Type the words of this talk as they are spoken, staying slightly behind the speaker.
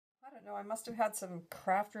don't know, I must have had some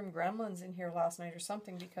craft room gremlins in here last night or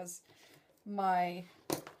something, because my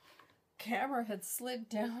camera had slid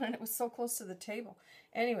down and it was so close to the table.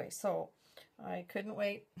 Anyway, so I couldn't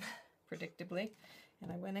wait, predictably,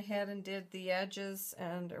 and I went ahead and did the edges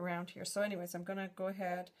and around here. So anyways, I'm going to go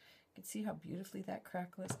ahead. You can see how beautifully that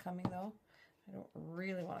crackle is coming though. I don't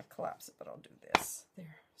really want to collapse it, but I'll do this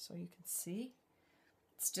there so you can see.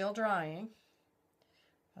 It's still drying.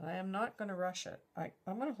 And I am not going to rush it.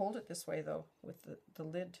 I'm going to hold it this way though, with the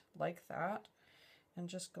lid like that, and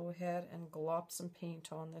just go ahead and glop some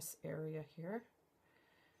paint on this area here.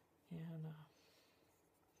 And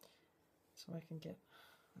so I can get,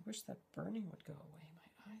 I wish that burning would go away.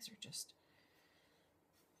 My eyes are just,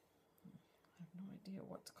 I have no idea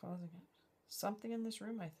what's causing it. Something in this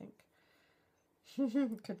room, I think.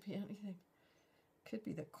 Could be anything. Could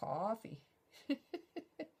be the coffee.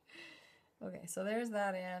 Okay, so there's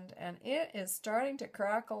that end, and it is starting to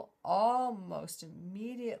crackle almost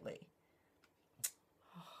immediately.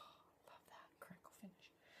 Oh, love that crackle finish.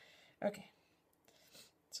 Okay,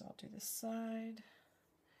 so I'll do this side,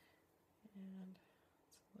 and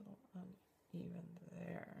it's a little uneven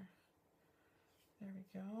there. There we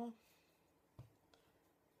go.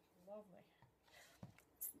 Lovely.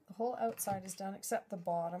 The whole outside is done except the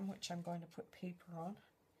bottom, which I'm going to put paper on.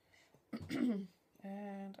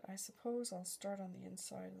 And I suppose I'll start on the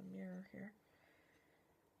inside of the mirror here.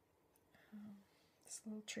 It's a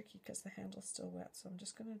little tricky because the handle's still wet, so I'm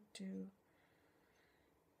just going to do,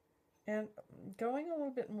 and going a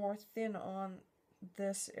little bit more thin on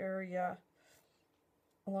this area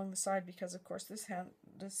along the side, because of course this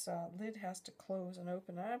lid has to close and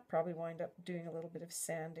open. I'll probably wind up doing a little bit of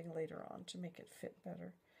sanding later on to make it fit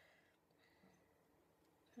better.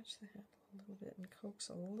 Touch the handle a little bit and coax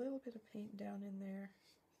a little bit of paint down in there,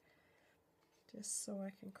 just so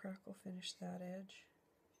I can crackle finish that edge.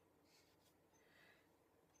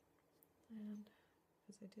 And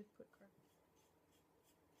because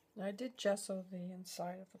I did gesso the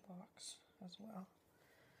inside of the box as well,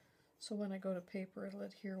 so when I go to paper it'll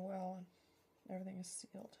adhere well and everything is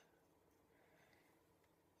sealed.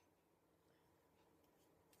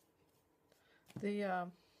 The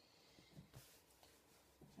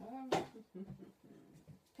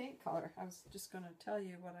paint color, I was just going to tell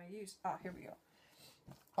you what I used. Here we go.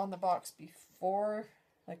 On the box before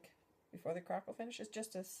the crackle finish is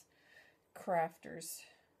just this Crafter's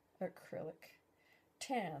acrylic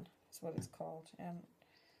tan, is what it's called, and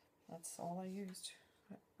that's all I used.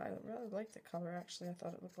 I really liked the color actually. I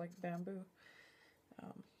thought it looked like bamboo.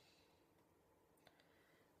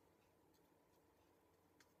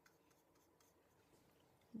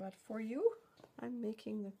 But for you, I'm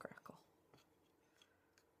making the crackle.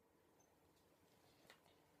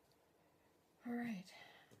 All right,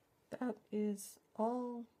 that is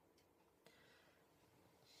all.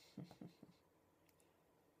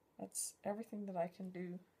 That's everything that I can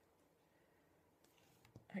do.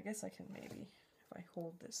 I guess I can maybe, if I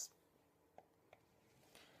hold this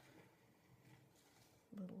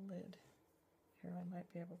little lid here, I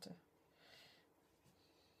might be able to.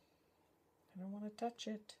 I don't want to touch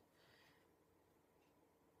it.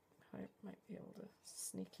 I might be able to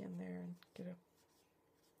sneak in there and get a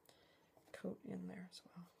coat in there as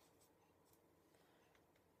well.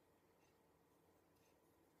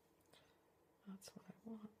 That's what I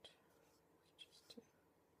want.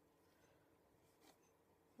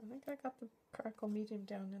 I think I got the crackle medium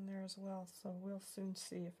down in there as well, so we'll soon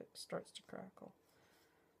see if it starts to crackle.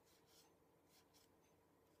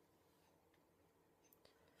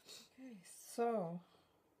 Okay, so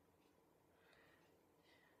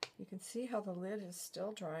you can see how the lid is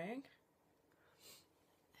still drying.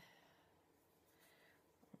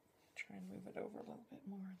 Try and move it over a little bit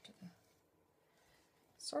more into the...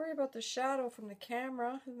 Sorry about the shadow from the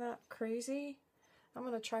camera, isn't that crazy? I'm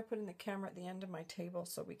going to try putting the camera at the end of my table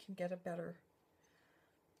so we can get a better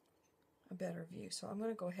view. So I'm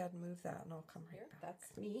going to go ahead and move that and I'll come right back.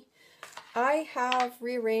 That's me. I have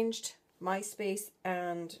rearranged my space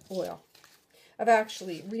and, well, I've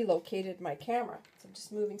actually relocated my camera. So I'm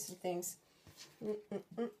just moving some things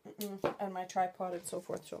and my tripod and so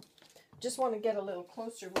forth. So just want to get a little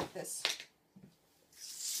closer with this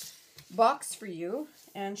box for you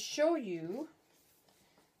and show you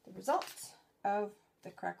the results of the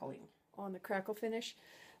crackling on the crackle finish.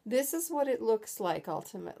 This is what it looks like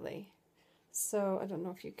ultimately. So I don't know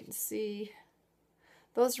if you can see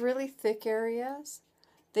those really thick areas.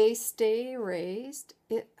 They stay raised.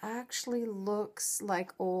 It actually looks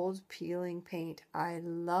like old peeling paint. I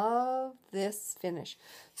love this finish.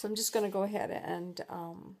 So I'm just going to go ahead and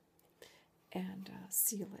and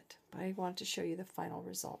seal it. But I wanted to show you the final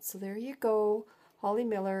result. So there you go, Holly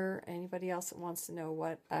Miller. Anybody else that wants to know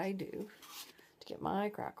what I do to get my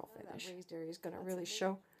crackle finish. That raised area is going to really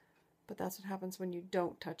show, but that's what happens when you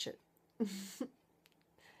don't touch it.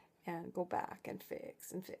 And go back and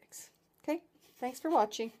fix and fix. Okay, thanks for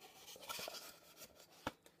watching.